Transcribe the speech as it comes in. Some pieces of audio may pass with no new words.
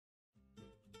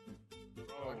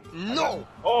No!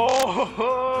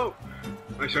 Oh!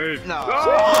 I saved. No.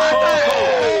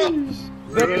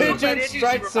 The pigeon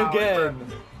strikes again.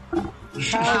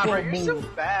 Nah, bro, you're so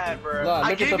bad, bro. Look, I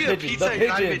look gave at the you a pigeon. pizza The and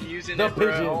I've pigeon. been using The it, bro.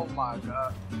 pigeon. Oh my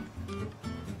god.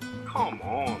 Come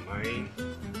on, man.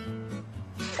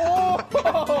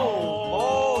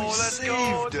 Oh, let's saved.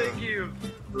 go. Thank you.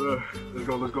 Let's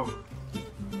go, let's go.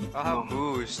 I'll have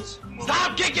boosts.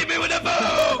 Stop kicking me with a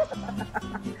boot!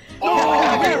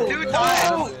 Oh! Two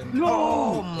times.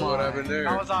 No! What happened there?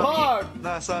 I was on Fuck!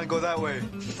 Nah, son, go that way.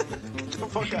 Get the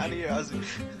fuck out of here, Ozzy.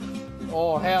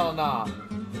 Oh, hell nah.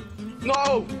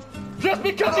 No! Just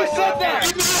because you said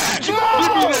that!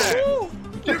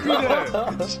 Give me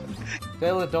that!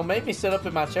 Dylan, don't make me sit up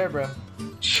in my chair, bro.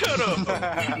 Shut up!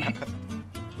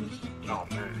 Oh,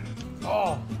 man.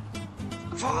 Oh.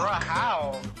 Fuck.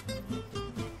 How?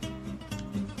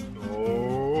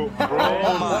 Oh, bro.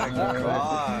 Oh my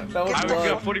god. That was Alright, we low.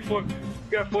 got 44. We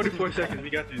got 44 seconds. We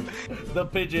got this. The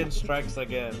pigeon strikes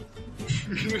again.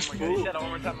 You said it one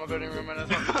more time, I'll go to your room and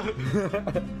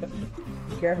that's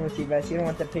Be careful, T-Bass. You don't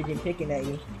want the pigeon picking at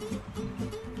you.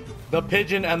 The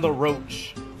pigeon and the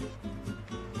roach.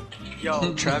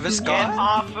 Yo, Travis get Scott?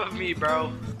 off of me,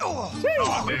 bro. Oh,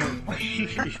 damn.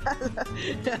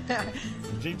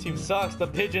 Dream Team sucks. The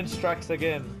pigeon strikes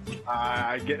again.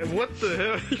 I get. What the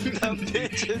hell? The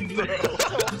pigeon, bro.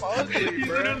 He's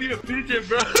literally a pigeon,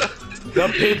 bro. The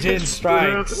pigeon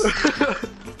strikes.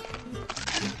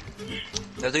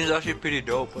 That thing's actually pretty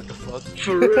dope. What the fuck?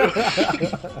 For real.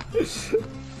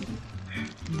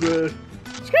 Bruh.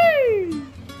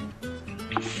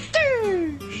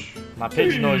 My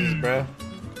pigeon noises, bro.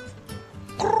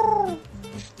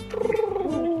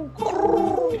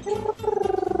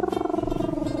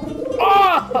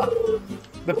 Ah!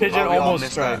 The pigeon Oh, we all almost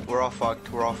missed struck. that. We're all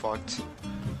fucked. We're all fucked.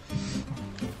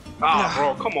 Ah,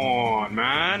 bro, come on,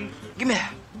 man. Give me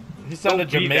that. He sounded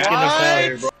Don't be Jamaican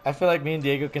that as hell. I feel like me and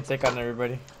Diego can take on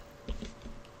everybody.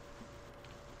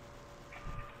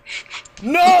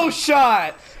 No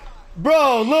shot!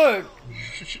 Bro, look!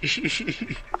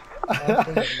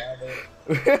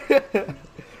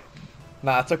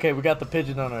 Nah, it's okay. We got the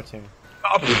pigeon on our team.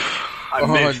 I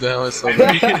missed. that was so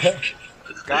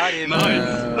Got him.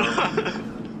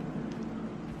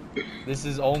 This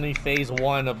is only phase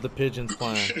 1 of the pigeon's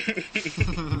plan.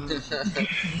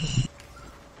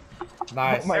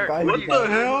 Nice. Oh my god. What you the got-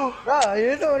 hell? Bro,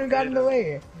 you're the one who got in the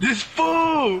way. This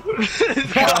fool!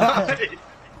 This guy!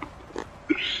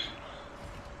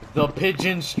 The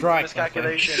pigeon strikes.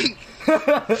 Miscalculation.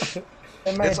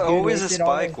 And my It's dude always a wasted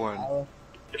all his spike one. power.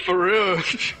 For real.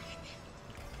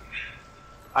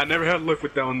 I never had luck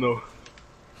with that one though.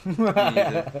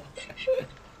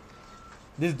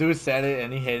 This dude said it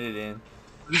and he hit it in.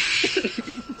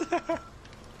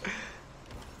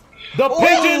 The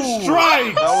pigeon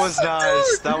strikes! That was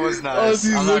nice. That was nice. Oh,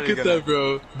 dude, I'm not look even at gonna- that,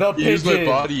 bro. The He used my pigeon.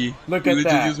 body. Look He at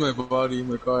literally that. used my body in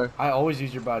my car. I always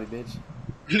use your body, bitch.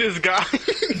 This guy.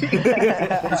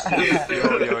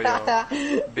 Yo, yo,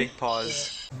 yo. Big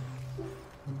pause.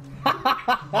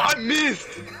 I missed.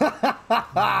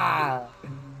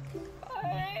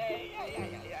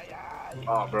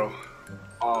 Oh, bro.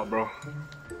 Oh, bro.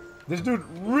 This dude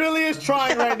really is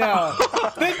trying right now.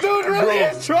 This dude really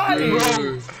is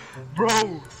trying. Bro.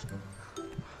 Yeah,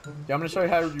 I'm gonna show you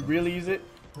how you really use it.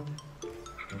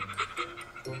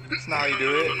 That's not how you do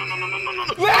it.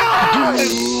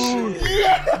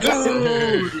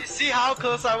 You see how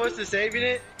close I was to saving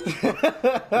it?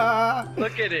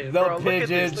 Look at it, The bro. Look at pigeon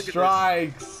this. Look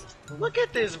strikes. at this. Look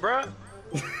at this, bro.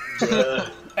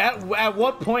 At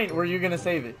what point were you gonna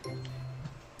save it?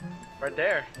 Right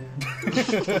there.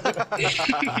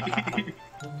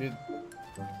 Dude,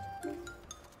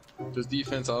 Just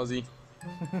defense, Ozzy.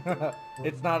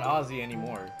 it's not Ozzy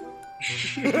anymore.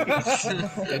 It's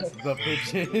the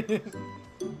pigeon.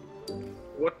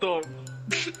 What the?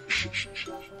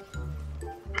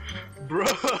 Bro.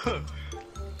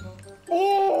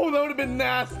 Oh, that would have been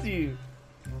nasty.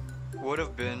 Would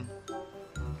have been.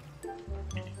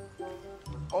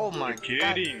 Oh my god.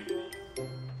 Kidding.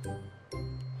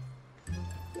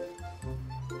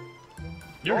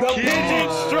 The pigeon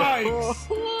strikes.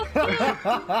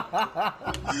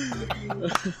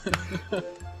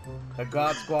 The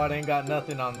God Squad ain't got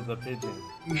nothing on the pigeon.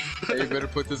 Hey, you better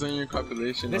put this on your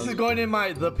compilation. This is Ozzy. going in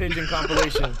my the pigeon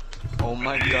compilation. Oh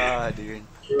my god, dude.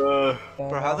 Bro,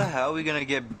 Bro, how the hell are we gonna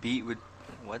get beat with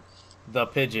what? The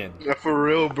pigeon. for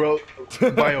real, bro.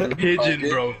 By a pigeon,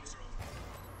 bro.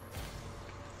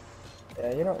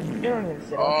 Yeah, you don't need to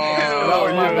sit Oh, up. That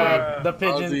was my yeah. bad. The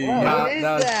pigeon. Ozzy. Nah, What is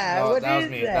that was, that? no, What that was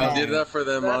is me. that? That was You did me. that for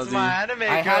them, That's Ozzy. my anime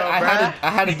I girl,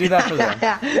 had to do that for them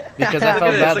because I Look felt at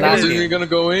bad this, look at last this. Ozzy game. ain't gonna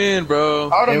go in, bro.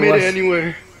 I would've It made was- it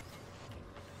anyway.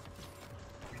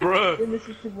 Bruh. This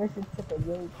situation took a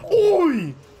really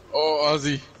Oi! Oh,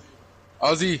 Ozzy.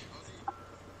 Ozzy.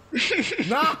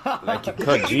 Nah! Like you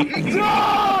could, G. No!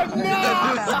 Guy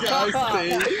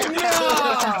stayed. No! This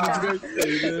guy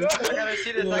stayed. I gotta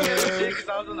see this. I gotta see because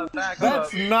I was in the back.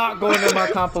 That's not going in my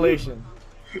compilation.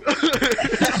 Yo,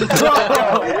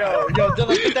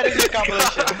 Dylan, put that in your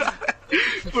compilation.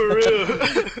 For real.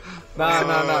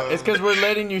 Nah. It's because we're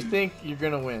letting you think you're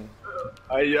gonna win.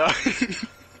 Yeah.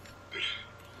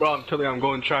 Bro, I'm telling you, I'm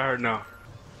going to try hard now.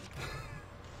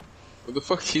 What the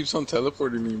fuck keeps on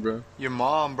teleporting me, bro? Your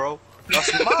mom, bro.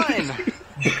 That's mine.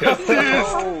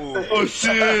 Oh,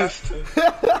 shit.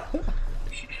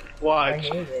 Watch.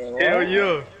 Hell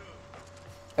yeah.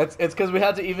 It's because we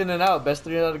had to even it out. Best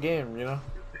 3 out of the game, you know?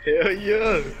 Hell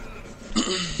yeah.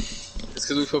 It's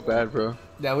because we feel bad, bro.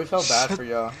 Yeah, we felt bad for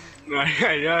y'all. Aye,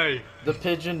 aye, aye. The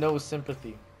pigeon knows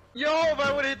sympathy. Yo, if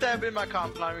I would've hit that in my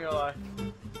comp, I'm not even gonna lie.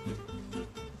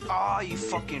 Oh, you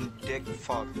fucking dick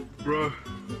fuck. Bro.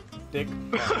 Dick.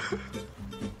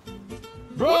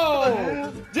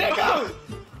 Bro! Dick out!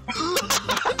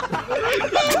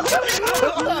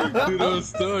 Dude, I was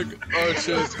stuck. Oh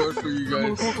shit, it's hard for you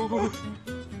guys.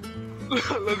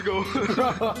 Let's go.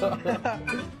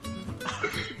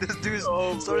 This dude's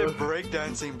started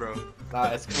breakdancing, bro.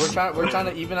 Nah, we're trying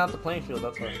to even out the playing field,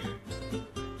 that's why.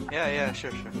 Yeah,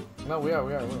 sure. No, we are.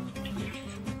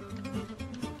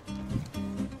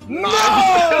 No!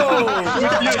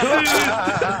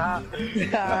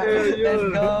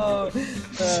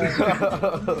 Let's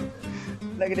go.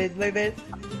 Look at this.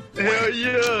 Hell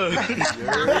yeah.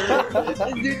 This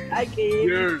dude, I can't.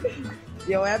 Yeah.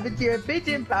 Yo, what happened to your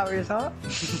pigeon powers, huh?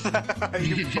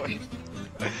 You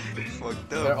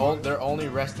fucked up. They're only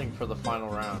resting for the final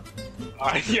round.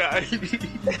 Aye, aye.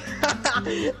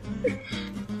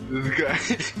 This guy.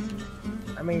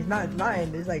 I mean, it's not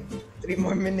 9. There's like 3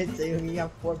 more minutes and we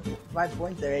have 5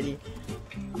 points already.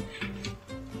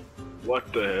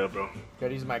 What the hell, bro?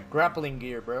 Gotta use my grappling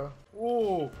gear, bro.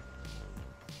 Ooh.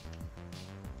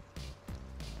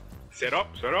 Set up.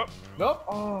 Nope.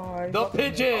 Oh, The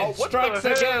pigeon Oh, what strikes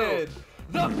the hell? again.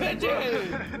 The pigeon.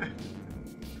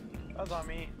 That was on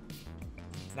me.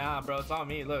 Nah, bro, it's on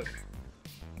me. Look.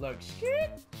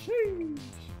 Shit. Sheesh.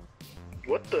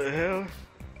 What the hell?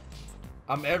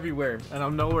 I'm everywhere and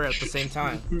I'm nowhere at the same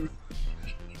time.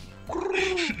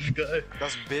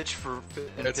 That's bitch for.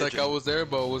 It's like I was there,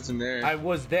 but I wasn't there. I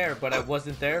was there, but I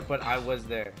wasn't there, but I was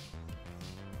there.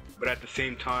 But at the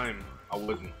same time, I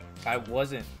wasn't. I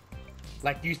wasn't.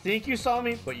 Like you think you saw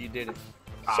me, but you didn't.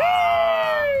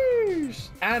 Ah. Sheesh.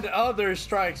 And other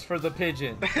strikes for the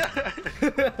pigeon.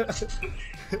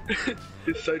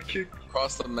 His sidekick.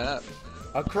 Across the map.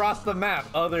 Across the map,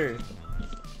 other.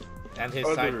 And his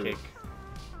Other. sidekick.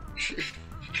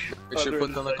 It should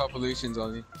put down the compilations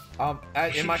on you.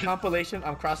 In my compilation,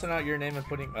 I'm crossing out your name and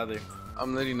putting other.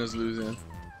 I'm letting us lose in.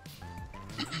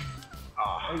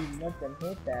 Oh, you let them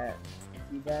hit that.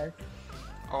 You guys.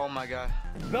 Oh my god.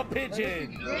 The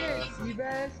pigeon! You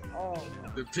guys? Oh.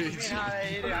 The I pigeon.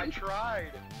 hate it. I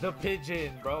tried. The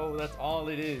pigeon, bro. That's all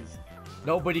it is.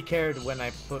 Nobody cared when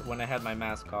I had my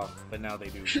mask off, but now they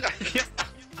do. Oh,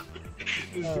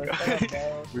 shut up,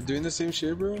 bro. We're doing the same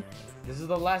shit, bro? This is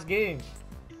the last game.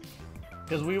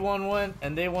 Cause we won one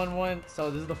and they won one,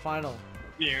 so this is the final.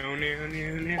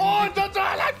 Oh, that's all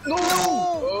I like. No!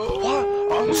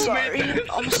 Oh,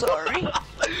 I'm sorry.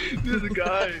 This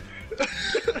guy.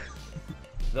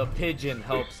 The pigeon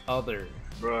helps other.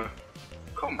 Bruh.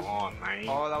 Come on, man.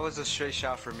 Oh, that was a straight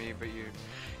shot for me, but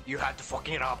you had to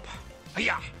fucking it up.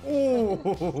 Yeah.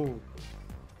 Ooh.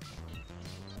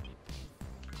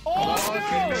 Oh, no!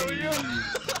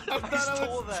 I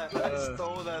stole that. I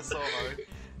stole that so hard.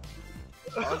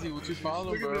 Ozzy, what you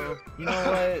follow, bro? You know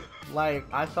what? Like,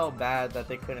 I felt bad that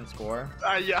they couldn't score,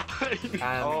 Yeah.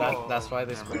 and that's why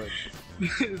they scored.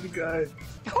 This guy.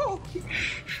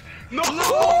 No!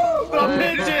 The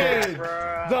pigeon!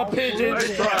 The pigeon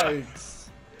strikes!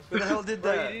 Who the hell did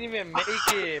Bro, you that? didn't even make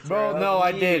it, Bro, no,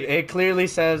 I did. It clearly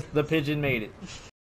says the pigeon made it.